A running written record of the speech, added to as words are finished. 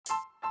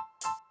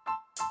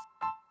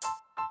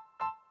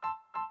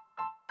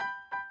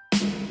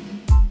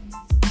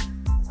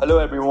Hello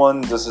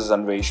everyone, this is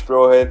Anvesh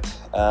Prohit,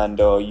 and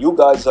you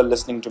guys are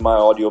listening to my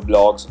audio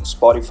blogs on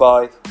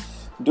Spotify.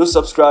 Do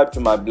subscribe to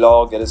my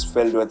blog, it is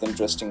filled with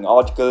interesting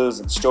articles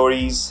and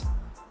stories.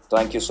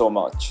 Thank you so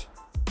much.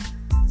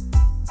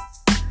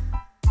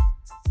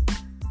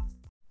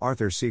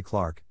 Arthur C.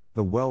 Clarke,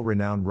 the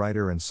well-renowned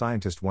writer and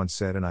scientist, once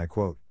said, and I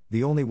quote,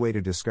 "The only way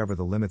to discover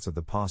the limits of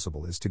the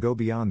possible is to go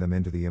beyond them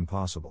into the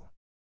impossible."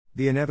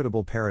 The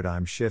inevitable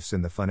paradigm shifts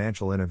in the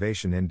Financial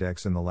Innovation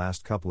Index in the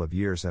last couple of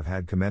years have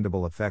had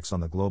commendable effects on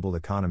the global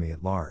economy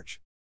at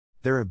large.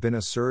 There have been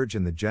a surge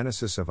in the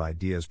genesis of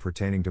ideas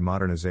pertaining to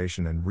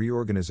modernization and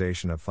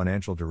reorganization of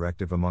financial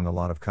directive among a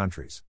lot of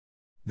countries.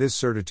 This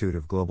certitude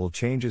of global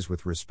changes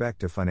with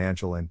respect to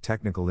financial and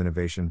technical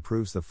innovation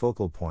proves the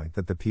focal point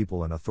that the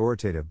people and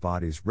authoritative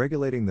bodies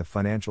regulating the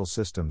financial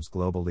systems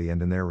globally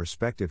and in their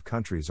respective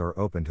countries are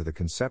open to the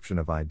conception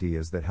of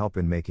ideas that help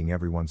in making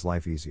everyone's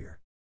life easier.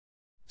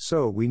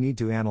 So, we need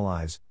to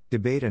analyze,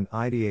 debate and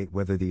ideate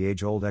whether the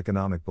age-old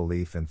economic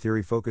belief and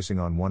theory focusing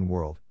on one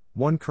world,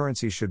 one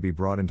currency should be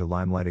brought into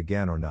limelight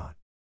again or not.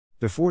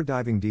 Before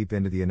diving deep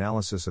into the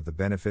analysis of the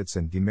benefits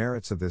and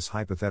demerits of this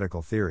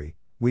hypothetical theory,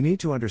 we need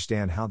to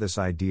understand how this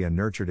idea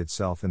nurtured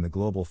itself in the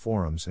global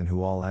forums and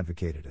who all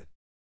advocated it.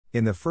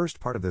 In the first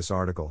part of this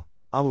article,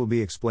 I will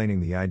be explaining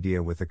the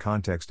idea with the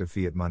context of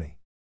fiat money.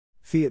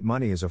 Fiat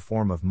money is a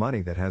form of money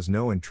that has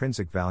no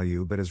intrinsic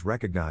value but is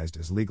recognized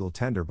as legal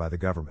tender by the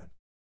government.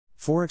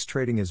 Forex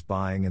trading is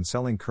buying and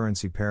selling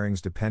currency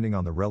pairings depending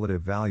on the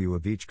relative value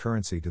of each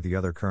currency to the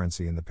other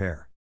currency in the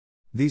pair.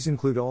 These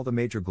include all the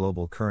major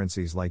global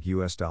currencies like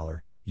US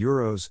dollar,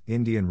 euros,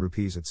 Indian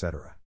rupees,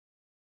 etc.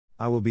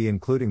 I will be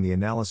including the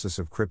analysis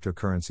of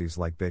cryptocurrencies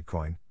like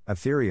Bitcoin,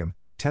 Ethereum,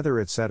 Tether,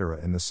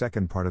 etc. in the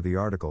second part of the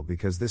article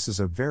because this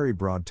is a very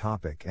broad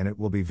topic and it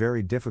will be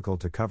very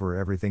difficult to cover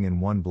everything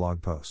in one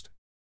blog post.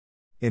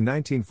 In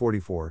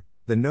 1944,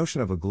 the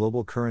notion of a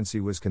global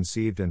currency was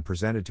conceived and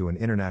presented to an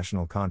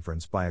international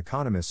conference by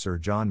economist Sir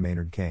John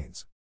Maynard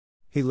Keynes.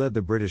 He led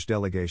the British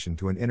delegation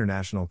to an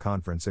international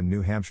conference in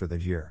New Hampshire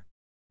that year.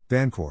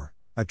 Bancor,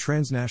 a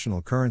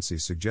transnational currency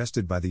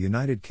suggested by the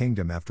United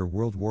Kingdom after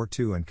World War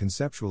II and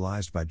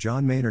conceptualized by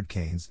John Maynard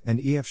Keynes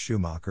and E. F.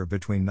 Schumacher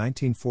between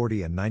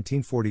 1940 and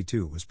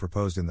 1942, was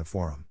proposed in the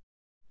forum.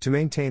 To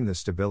maintain the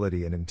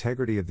stability and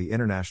integrity of the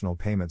international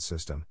payment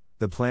system,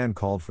 the plan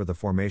called for the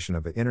formation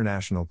of an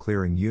international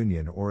clearing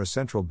union or a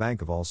central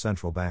bank of all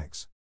central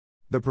banks.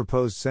 The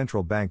proposed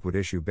central bank would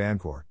issue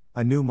Bancor,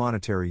 a new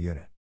monetary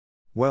unit.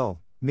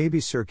 Well, maybe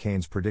Sir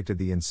Keynes predicted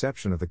the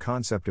inception of the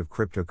concept of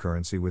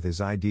cryptocurrency with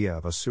his idea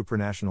of a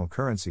supranational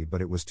currency,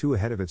 but it was too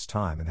ahead of its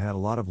time and had a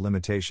lot of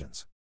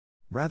limitations.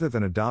 Rather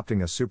than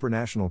adopting a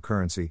supranational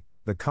currency,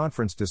 the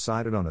conference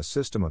decided on a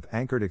system of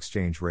anchored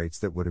exchange rates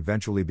that would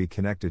eventually be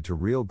connected to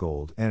real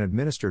gold and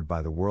administered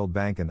by the World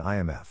Bank and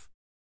IMF.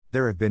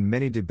 There have been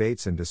many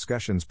debates and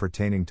discussions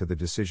pertaining to the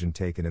decision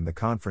taken in the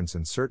conference,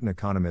 and certain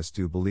economists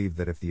do believe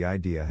that if the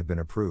idea had been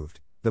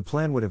approved, the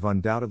plan would have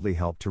undoubtedly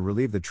helped to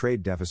relieve the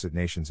trade deficit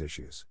nations'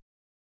 issues.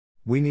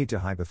 We need to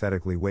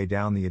hypothetically weigh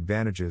down the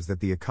advantages that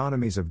the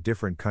economies of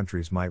different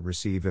countries might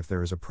receive if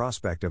there is a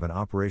prospect of an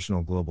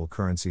operational global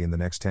currency in the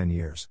next 10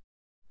 years.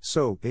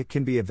 So, it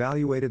can be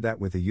evaluated that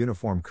with a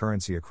uniform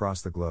currency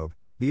across the globe,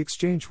 the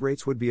exchange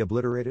rates would be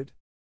obliterated.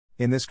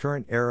 In this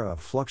current era of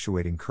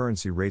fluctuating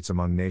currency rates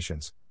among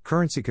nations,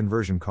 currency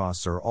conversion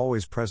costs are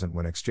always present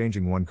when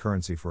exchanging one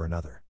currency for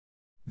another.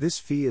 This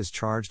fee is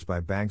charged by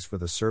banks for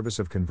the service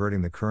of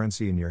converting the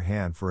currency in your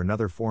hand for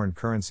another foreign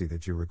currency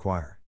that you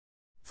require.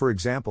 For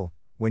example,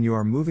 when you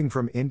are moving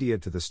from India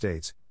to the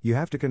States, you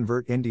have to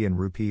convert Indian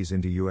rupees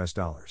into US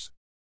dollars.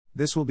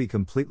 This will be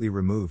completely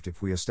removed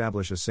if we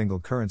establish a single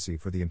currency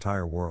for the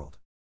entire world.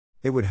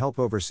 It would help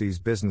overseas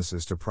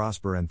businesses to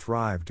prosper and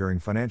thrive during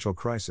financial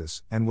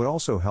crisis, and would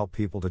also help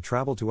people to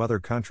travel to other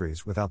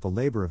countries without the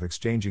labor of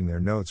exchanging their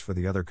notes for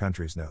the other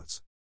country's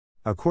notes.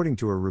 According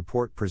to a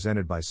report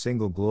presented by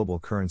Single Global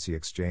Currency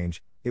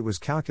Exchange, it was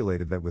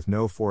calculated that with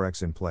no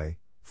forex in play,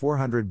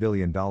 $400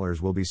 billion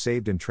will be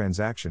saved in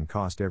transaction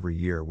cost every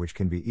year, which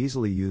can be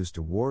easily used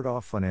to ward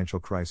off financial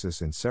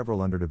crisis in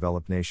several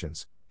underdeveloped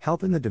nations,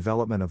 help in the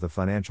development of the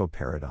financial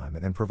paradigm,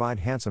 and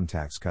provide handsome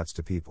tax cuts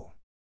to people.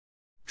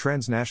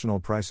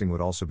 Transnational pricing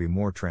would also be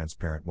more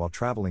transparent while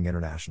traveling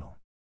international.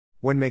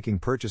 When making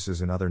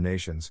purchases in other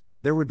nations,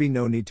 there would be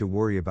no need to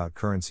worry about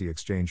currency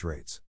exchange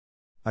rates.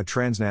 A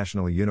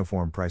transnational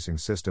uniform pricing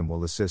system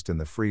will assist in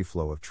the free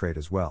flow of trade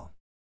as well.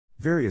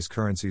 Various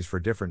currencies for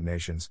different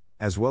nations,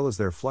 as well as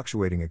their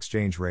fluctuating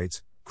exchange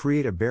rates,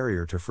 create a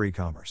barrier to free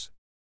commerce.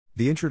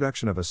 The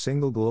introduction of a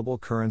single global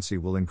currency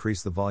will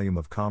increase the volume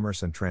of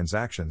commerce and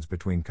transactions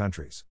between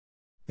countries.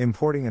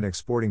 Importing and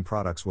exporting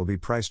products will be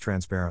priced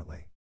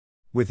transparently.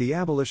 With the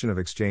abolition of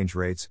exchange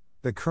rates,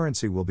 the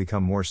currency will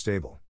become more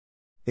stable.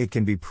 It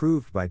can be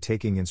proved by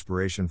taking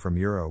inspiration from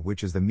euro,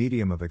 which is the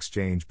medium of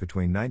exchange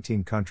between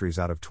 19 countries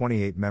out of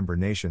 28 member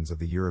nations of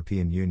the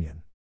European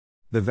Union.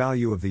 The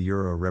value of the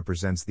euro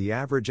represents the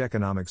average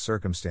economic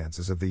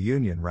circumstances of the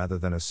Union rather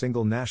than a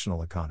single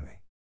national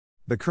economy.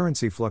 The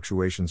currency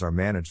fluctuations are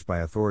managed by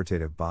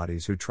authoritative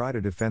bodies who try to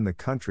defend the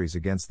countries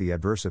against the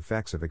adverse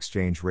effects of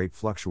exchange rate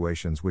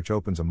fluctuations, which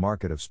opens a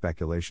market of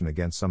speculation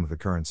against some of the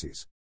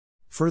currencies.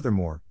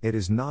 Furthermore, it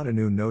is not a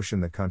new notion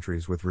that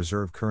countries with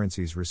reserve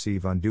currencies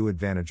receive undue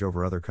advantage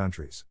over other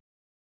countries.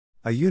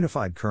 A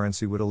unified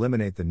currency would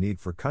eliminate the need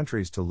for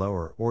countries to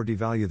lower or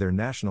devalue their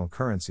national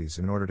currencies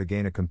in order to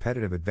gain a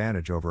competitive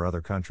advantage over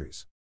other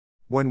countries.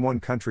 When one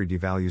country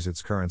devalues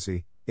its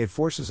currency, it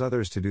forces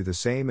others to do the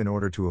same in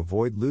order to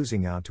avoid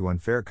losing out to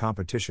unfair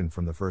competition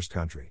from the first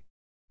country.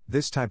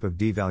 This type of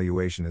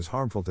devaluation is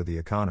harmful to the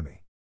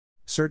economy.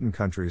 Certain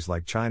countries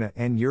like China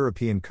and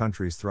European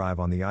countries thrive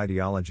on the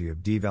ideology of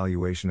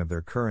devaluation of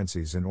their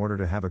currencies in order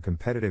to have a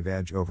competitive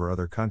edge over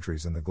other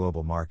countries in the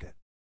global market.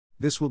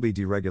 This will be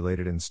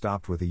deregulated and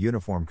stopped with a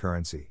uniform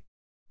currency.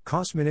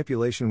 Cost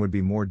manipulation would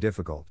be more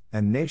difficult,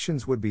 and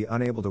nations would be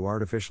unable to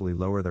artificially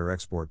lower their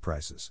export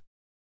prices.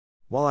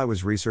 While I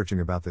was researching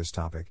about this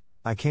topic,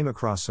 I came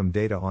across some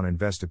data on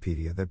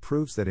Investopedia that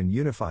proves that a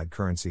unified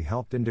currency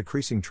helped in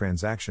decreasing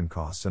transaction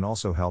costs and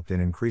also helped in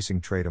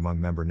increasing trade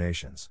among member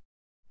nations.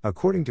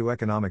 According to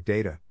economic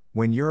data,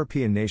 when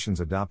European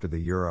nations adopted the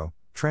euro,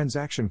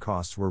 transaction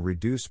costs were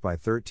reduced by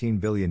 13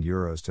 billion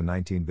euros to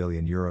 19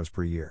 billion euros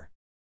per year.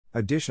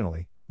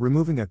 Additionally,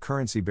 removing a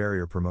currency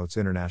barrier promotes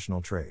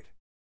international trade.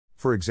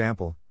 For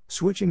example,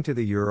 switching to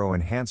the euro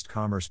enhanced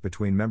commerce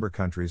between member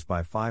countries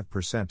by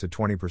 5% to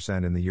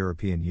 20% in the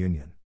European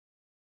Union.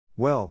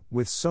 Well,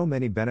 with so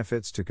many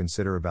benefits to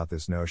consider about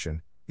this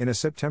notion, in a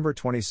September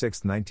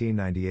 26,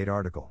 1998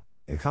 article,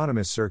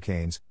 economist Sir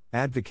Keynes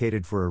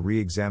advocated for a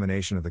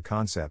re-examination of the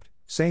concept,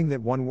 saying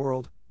that one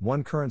world,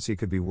 one currency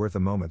could be worth a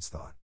moment's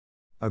thought.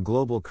 A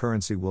global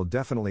currency will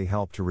definitely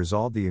help to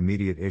resolve the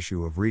immediate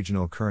issue of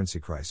regional currency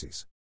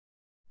crises.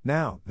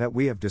 Now that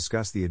we have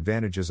discussed the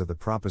advantages of the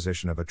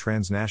proposition of a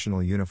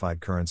transnational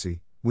unified currency,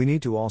 we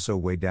need to also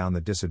weigh down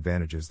the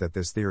disadvantages that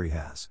this theory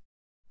has.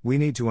 We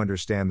need to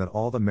understand that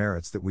all the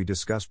merits that we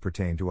discuss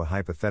pertain to a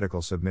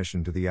hypothetical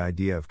submission to the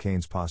idea of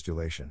Keynes'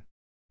 postulation.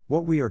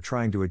 What we are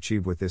trying to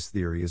achieve with this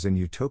theory is an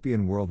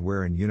utopian world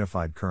wherein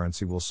unified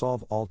currency will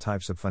solve all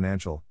types of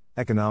financial,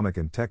 economic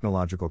and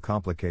technological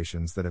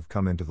complications that have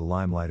come into the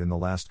limelight in the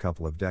last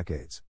couple of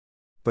decades.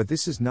 But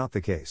this is not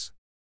the case.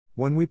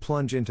 When we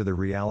plunge into the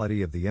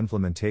reality of the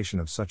implementation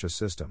of such a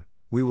system,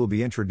 we will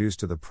be introduced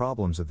to the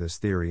problems of this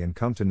theory and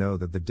come to know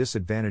that the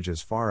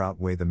disadvantages far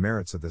outweigh the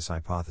merits of this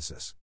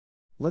hypothesis.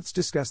 Let's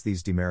discuss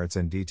these demerits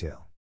in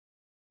detail.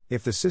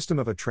 If the system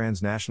of a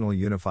transnational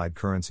unified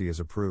currency is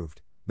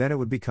approved, then it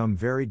would become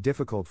very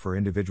difficult for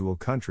individual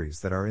countries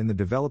that are in the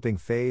developing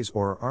phase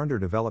or are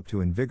underdeveloped to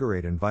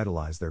invigorate and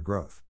vitalize their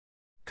growth.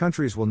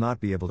 Countries will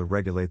not be able to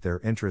regulate their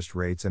interest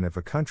rates, and if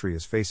a country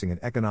is facing an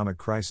economic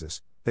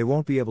crisis, they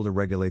won't be able to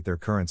regulate their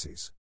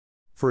currencies.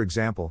 For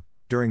example,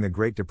 during the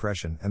Great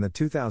Depression and the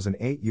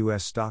 2008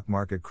 U.S. stock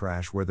market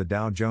crash, where the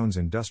Dow Jones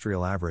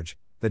Industrial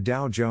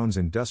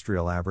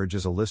Average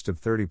is a list of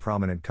 30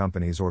 prominent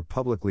companies or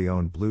publicly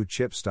owned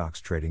blue-chip stocks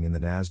trading in the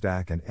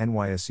Nasdaq and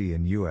NYSE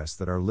in US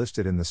that are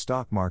listed in the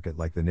stock market,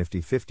 like the Nifty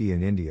 50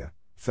 in India,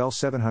 fell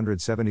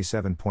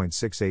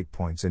 777.68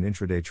 points in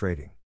intraday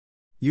trading.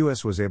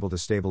 US was able to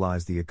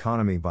stabilize the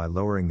economy by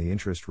lowering the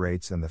interest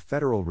rates, and the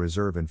Federal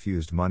Reserve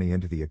infused money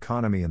into the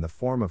economy in the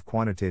form of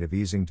quantitative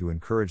easing to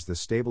encourage the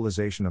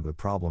stabilization of the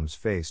problems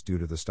faced due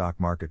to the stock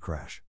market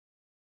crash.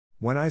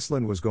 When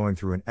Iceland was going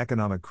through an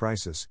economic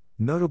crisis,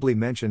 notably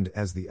mentioned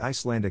as the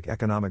Icelandic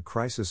economic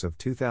crisis of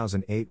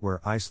 2008, where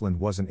Iceland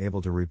wasn't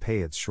able to repay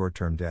its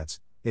short-term debts,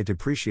 it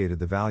depreciated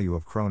the value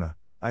of krona,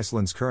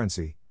 Iceland's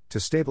currency, to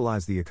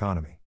stabilize the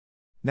economy.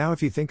 Now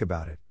if you think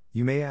about it,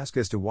 you may ask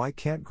as to why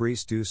can't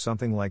Greece do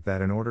something like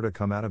that in order to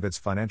come out of its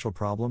financial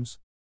problems?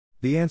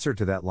 The answer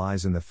to that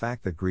lies in the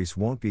fact that Greece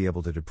won't be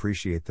able to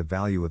depreciate the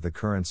value of the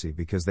currency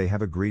because they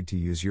have agreed to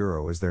use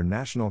euro as their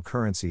national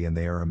currency and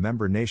they are a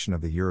member nation of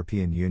the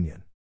European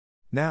Union.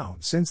 Now,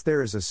 since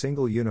there is a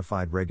single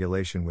unified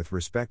regulation with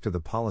respect to the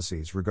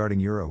policies regarding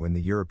euro in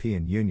the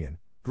European Union,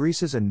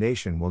 Greece as a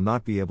nation will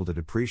not be able to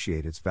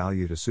depreciate its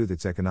value to soothe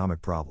its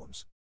economic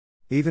problems.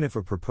 Even if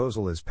a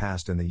proposal is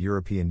passed in the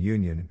European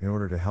Union in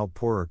order to help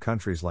poorer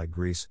countries like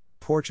Greece,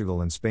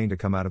 Portugal and Spain to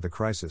come out of the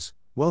crisis,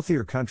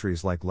 wealthier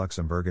countries like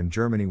Luxembourg and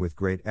Germany with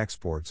great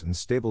exports and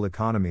stable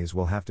economies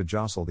will have to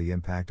jostle the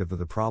impact of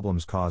the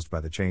problems caused by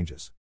the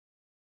changes.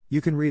 You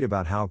can read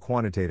about how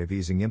quantitative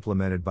easing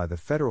implemented by the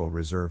Federal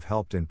Reserve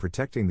helped in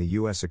protecting the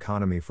U.S.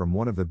 economy from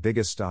one of the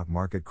biggest stock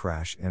market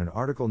crash in an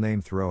article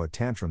named Throw a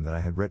Tantrum that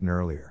I had written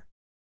earlier.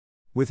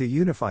 With a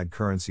unified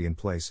currency in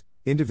place,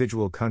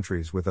 individual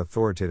countries with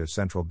authoritative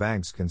central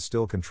banks can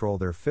still control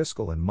their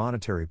fiscal and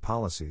monetary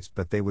policies,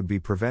 but they would be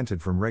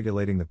prevented from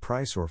regulating the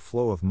price or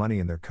flow of money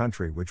in their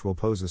country, which will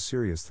pose a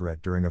serious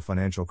threat during a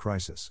financial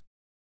crisis.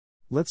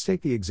 Let's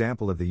take the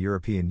example of the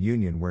European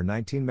Union, where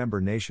 19 member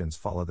nations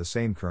follow the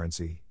same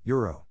currency,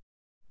 euro.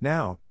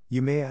 Now,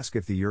 you may ask,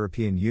 if the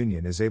European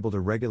Union is able to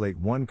regulate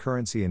one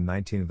currency in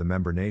 19 of the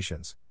member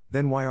nations,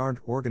 then why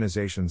aren't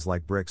organizations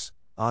like BRICS,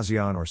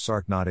 ASEAN or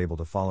SAARC not able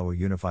to follow a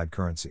unified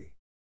currency?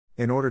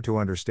 In order to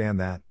understand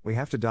that, we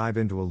have to dive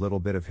into a little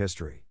bit of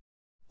history.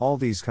 All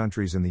these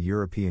countries in the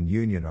European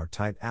Union are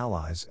tight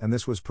allies, and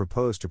this was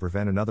proposed to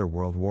prevent another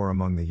world war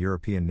among the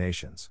European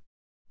nations.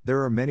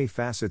 There are many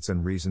facets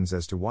and reasons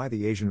as to why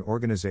the Asian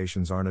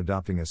organizations aren't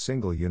adopting a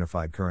single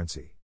unified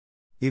currency.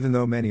 Even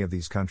though many of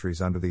these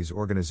countries under these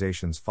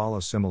organizations follow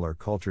similar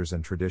cultures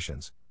and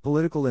traditions,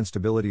 political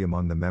instability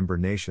among the member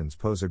nations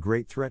pose a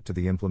great threat to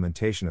the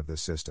implementation of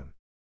this system.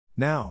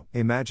 Now,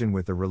 imagine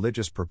with the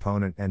religious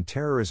proponent and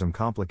terrorism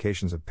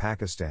complications of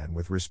Pakistan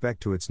with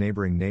respect to its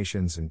neighboring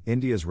nations and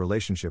India's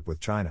relationship with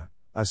China,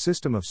 a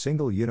system of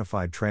single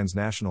unified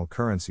transnational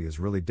currency is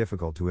really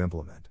difficult to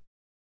implement.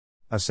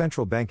 A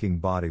central banking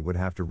body would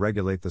have to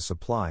regulate the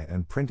supply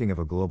and printing of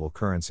a global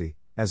currency,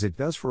 as it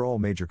does for all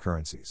major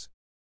currencies.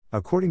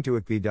 According to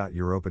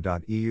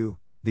ecb.europa.eu,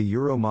 the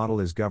euro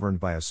model is governed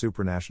by a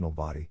supranational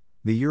body,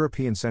 the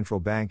European Central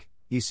Bank,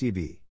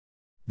 ECB.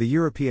 The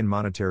European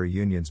Monetary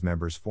Union's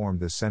members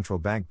formed this central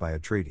bank by a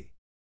treaty.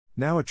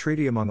 Now, a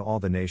treaty among all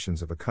the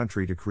nations of a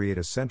country to create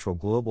a central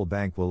global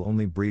bank will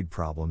only breed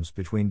problems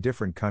between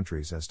different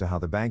countries as to how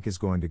the bank is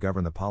going to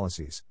govern the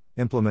policies,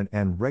 implement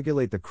and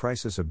regulate the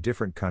crisis of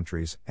different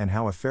countries, and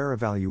how a fair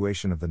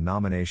evaluation of the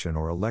nomination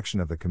or election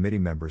of the committee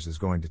members is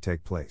going to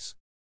take place.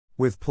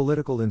 With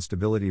political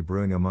instability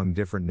brewing among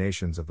different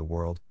nations of the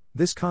world,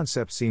 this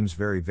concept seems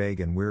very vague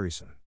and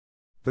wearisome.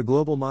 The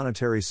global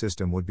monetary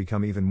system would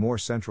become even more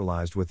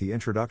centralized with the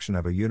introduction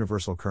of a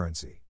universal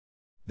currency.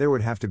 There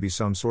would have to be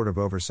some sort of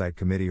oversight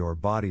committee or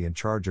body in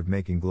charge of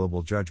making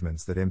global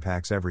judgments that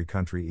impacts every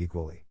country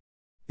equally.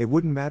 It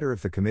wouldn't matter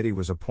if the committee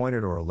was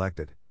appointed or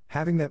elected,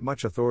 having that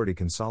much authority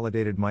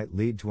consolidated might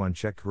lead to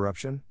unchecked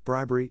corruption,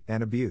 bribery,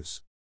 and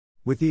abuse.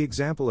 With the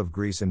example of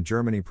Greece and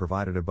Germany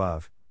provided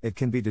above, it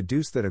can be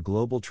deduced that a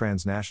global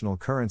transnational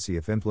currency,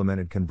 if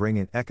implemented, can bring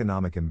in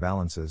economic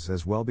imbalances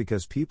as well,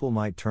 because people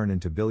might turn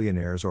into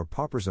billionaires or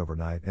paupers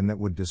overnight, and that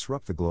would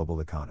disrupt the global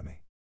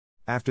economy.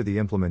 After the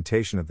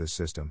implementation of this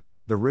system,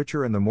 the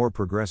richer and the more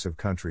progressive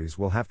countries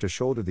will have to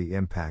shoulder the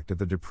impact of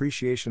the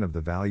depreciation of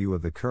the value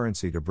of the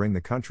currency to bring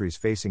the countries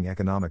facing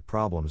economic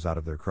problems out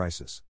of their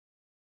crisis.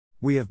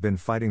 We have been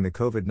fighting the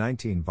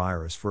COVID-19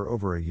 virus for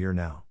over a year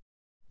now.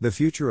 The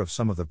future of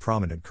some of the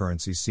prominent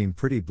currencies seem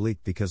pretty bleak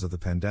because of the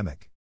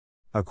pandemic.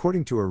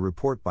 According to a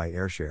report by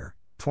AirShare,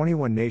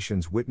 21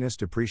 nations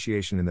witnessed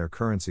depreciation in their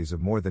currencies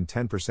of more than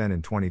 10%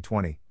 in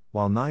 2020,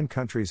 while 9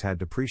 countries had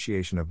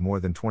depreciation of more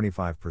than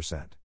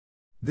 25%.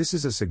 This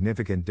is a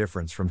significant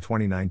difference from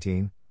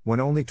 2019, when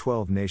only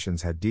 12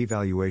 nations had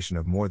devaluation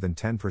of more than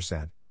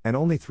 10%, and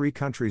only 3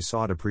 countries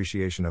saw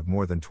depreciation of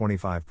more than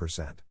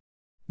 25%.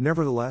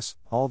 Nevertheless,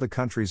 all the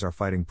countries are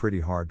fighting pretty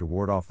hard to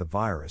ward off the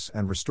virus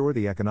and restore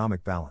the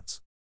economic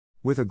balance.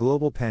 With a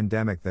global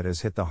pandemic that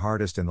has hit the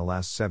hardest in the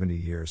last 70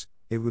 years,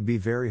 it would be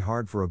very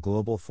hard for a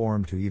global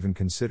forum to even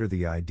consider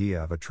the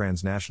idea of a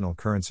transnational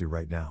currency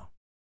right now.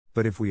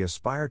 But if we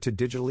aspire to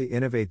digitally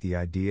innovate the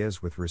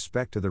ideas with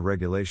respect to the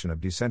regulation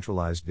of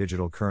decentralized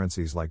digital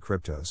currencies like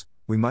cryptos,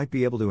 we might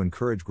be able to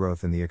encourage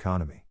growth in the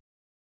economy.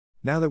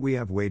 Now that we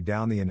have weighed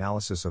down the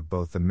analysis of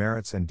both the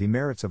merits and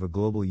demerits of a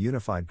global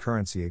unified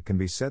currency, it can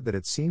be said that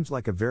it seems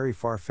like a very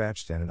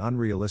far-fetched and an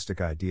unrealistic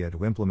idea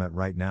to implement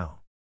right now.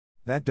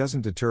 That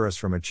doesn't deter us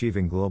from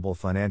achieving global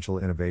financial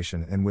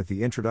innovation, and with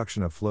the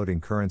introduction of floating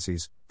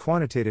currencies,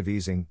 quantitative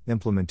easing,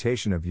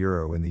 implementation of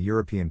euro in the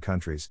European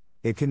countries,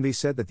 it can be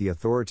said that the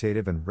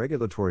authoritative and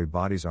regulatory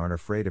bodies aren't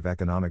afraid of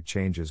economic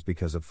changes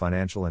because of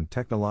financial and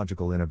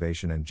technological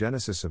innovation and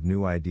genesis of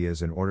new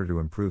ideas in order to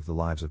improve the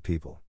lives of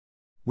people.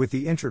 With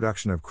the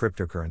introduction of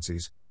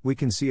cryptocurrencies, we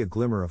can see a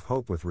glimmer of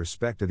hope with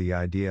respect to the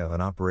idea of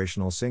an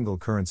operational single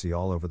currency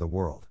all over the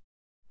world.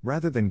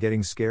 Rather than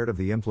getting scared of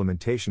the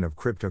implementation of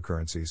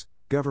cryptocurrencies,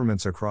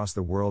 governments across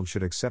the world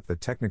should accept the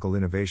technical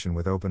innovation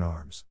with open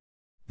arms.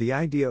 The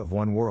idea of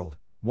one world,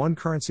 one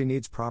currency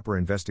needs proper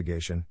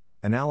investigation,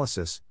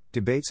 analysis,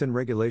 debates and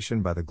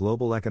regulation by the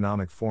global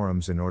economic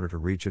forums in order to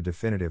reach a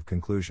definitive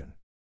conclusion.